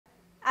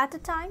At a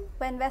time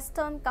when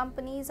Western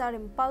companies are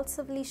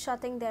impulsively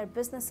shutting their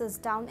businesses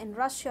down in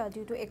Russia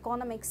due to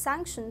economic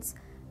sanctions,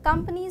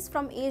 companies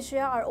from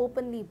Asia are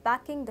openly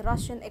backing the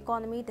Russian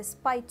economy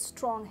despite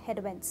strong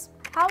headwinds.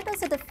 How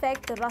does it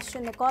affect the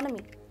Russian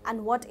economy,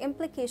 and what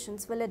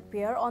implications will it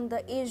bear on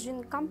the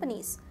Asian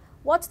companies?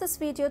 Watch this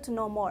video to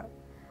know more.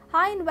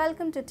 Hi and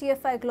welcome to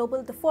TFI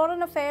Global, the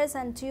foreign affairs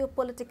and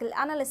geopolitical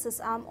analysis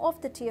arm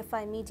of the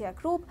TFI Media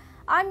Group.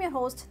 I'm your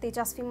host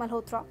Tejasvi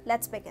Malhotra.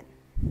 Let's begin.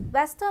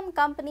 Western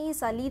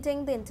companies are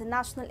leading the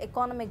international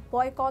economic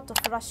boycott of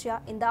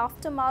Russia in the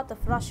aftermath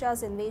of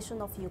Russia's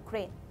invasion of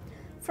Ukraine.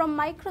 From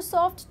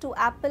Microsoft to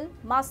Apple,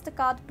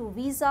 MasterCard to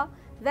Visa,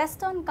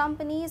 Western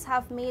companies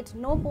have made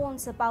no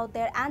bones about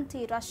their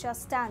anti-Russia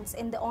stance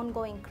in the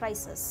ongoing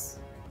crisis.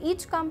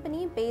 Each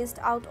company based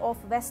out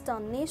of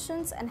Western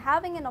nations and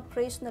having an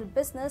operational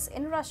business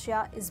in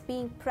Russia is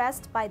being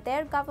pressed by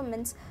their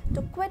governments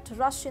to quit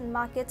Russian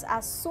markets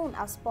as soon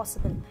as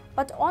possible.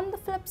 But on the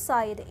flip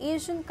side,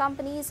 Asian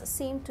companies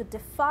seem to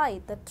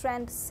defy the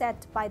trend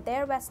set by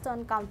their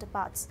Western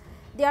counterparts.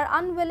 They are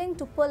unwilling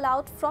to pull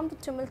out from the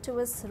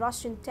tumultuous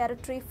Russian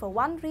territory for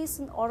one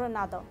reason or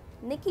another.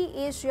 Nikkei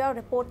Asia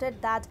reported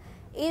that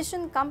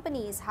Asian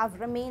companies have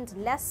remained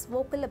less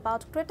vocal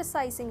about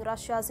criticizing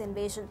Russia's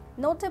invasion.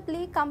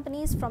 Notably,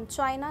 companies from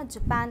China,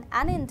 Japan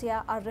and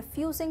India are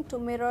refusing to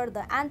mirror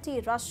the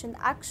anti-Russian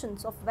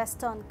actions of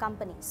Western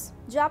companies.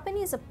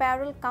 Japanese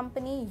apparel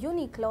company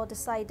Uniqlo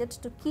decided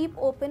to keep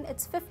open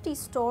its 50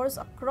 stores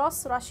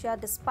across Russia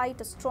despite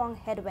a strong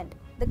headwind.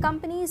 The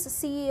company's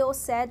CEO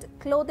said,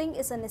 "Clothing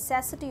is a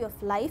necessity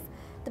of life.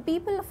 The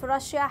people of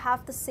Russia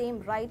have the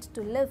same right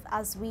to live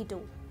as we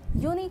do."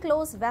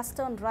 Uniqlo's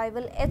Western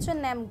rival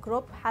H&M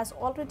Group has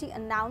already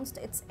announced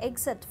its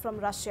exit from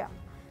Russia.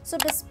 So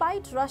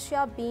despite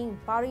Russia being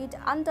buried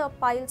under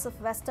piles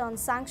of Western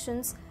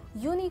sanctions,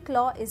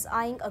 Uniqlo is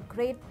eyeing a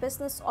great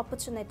business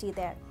opportunity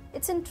there.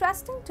 It's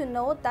interesting to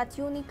note that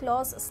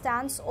Uniqlo's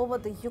stance over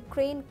the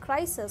Ukraine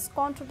crisis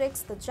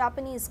contradicts the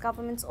Japanese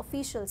government's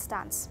official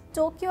stance.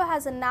 Tokyo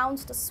has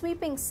announced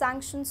sweeping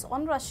sanctions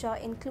on Russia,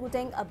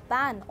 including a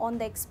ban on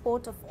the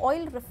export of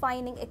oil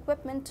refining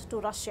equipment to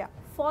Russia.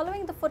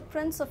 Following the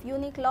footprints of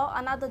Uniqlo,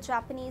 another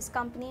Japanese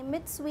company,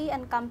 Mitsui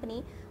 &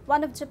 Company,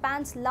 one of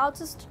Japan's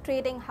largest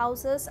trading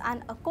houses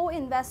and a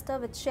co-investor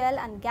with Shell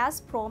and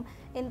Gazprom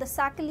in the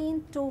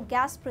Sakhalin-2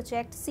 gas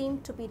project,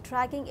 seemed to be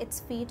dragging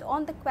its feet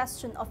on the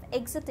question of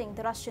exiting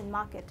the Russian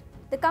market.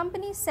 The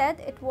company said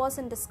it was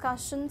in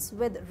discussions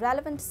with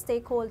relevant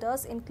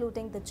stakeholders,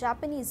 including the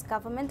Japanese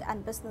government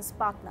and business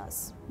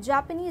partners.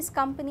 Japanese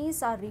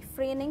companies are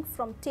refraining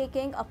from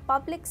taking a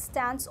public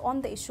stance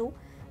on the issue.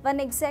 One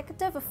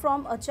executive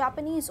from a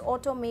Japanese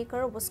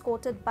automaker was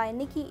quoted by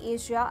Nikkei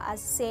Asia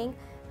as saying,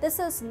 "This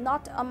is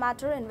not a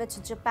matter in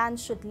which Japan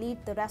should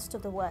lead the rest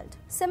of the world."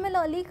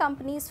 Similarly,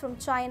 companies from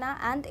China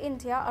and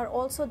India are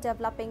also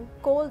developing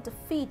cold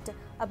feet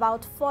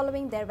about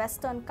following their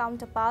Western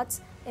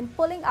counterparts in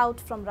pulling out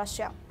from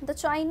Russia. The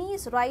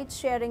Chinese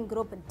ride-sharing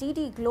group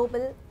Didi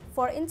Global,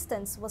 for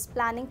instance, was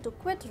planning to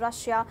quit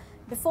Russia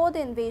before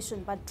the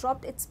invasion but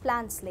dropped its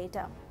plans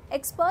later.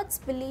 Experts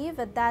believe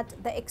that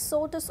the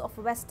exodus of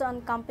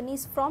Western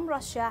companies from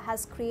Russia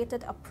has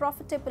created a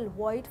profitable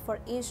void for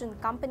Asian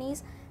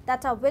companies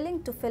that are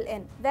willing to fill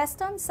in.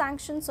 Western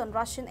sanctions on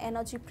Russian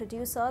energy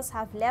producers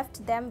have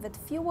left them with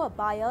fewer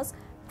buyers,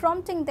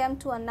 prompting them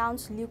to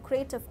announce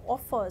lucrative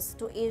offers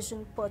to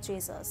Asian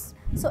purchasers.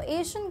 So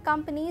Asian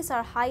companies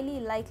are highly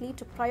likely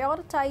to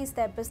prioritize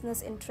their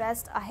business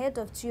interests ahead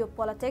of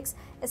geopolitics,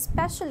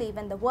 especially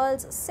when the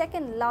world's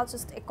second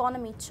largest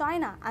economy,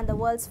 China, and the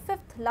world's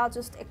fifth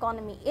largest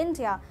economy,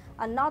 India,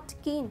 are not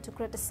keen to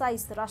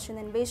criticize the Russian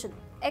invasion.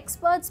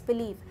 Experts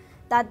believe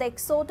that the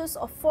exodus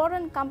of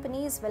foreign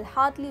companies will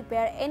hardly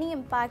bear any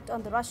impact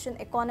on the Russian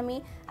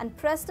economy and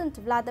President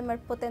Vladimir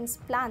Putin's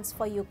plans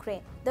for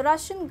Ukraine. The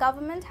Russian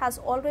government has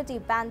already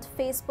banned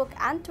Facebook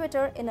and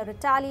Twitter in a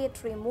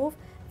retaliatory move,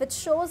 which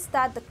shows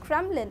that the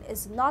Kremlin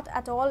is not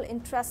at all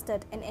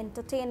interested in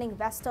entertaining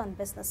Western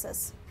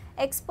businesses.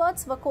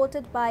 Experts were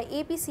quoted by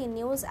ABC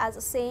News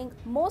as saying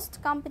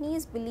most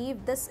companies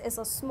believe this is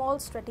a small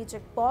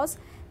strategic pause.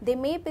 They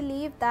may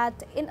believe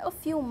that in a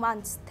few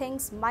months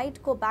things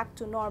might go back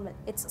to normal.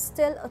 It's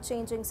still a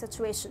changing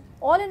situation.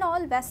 All in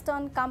all,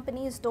 Western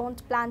companies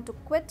don't plan to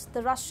quit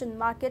the Russian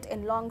market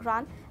in long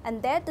run,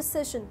 and their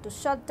decision to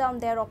shut down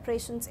their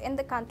operations in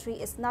the country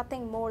is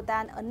nothing more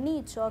than a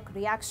knee-jerk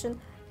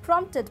reaction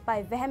prompted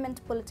by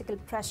vehement political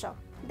pressure.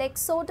 The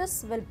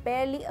exodus will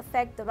barely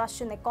affect the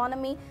Russian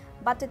economy,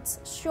 but it's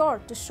sure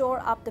to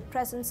shore up the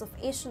presence of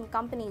Asian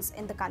companies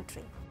in the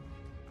country.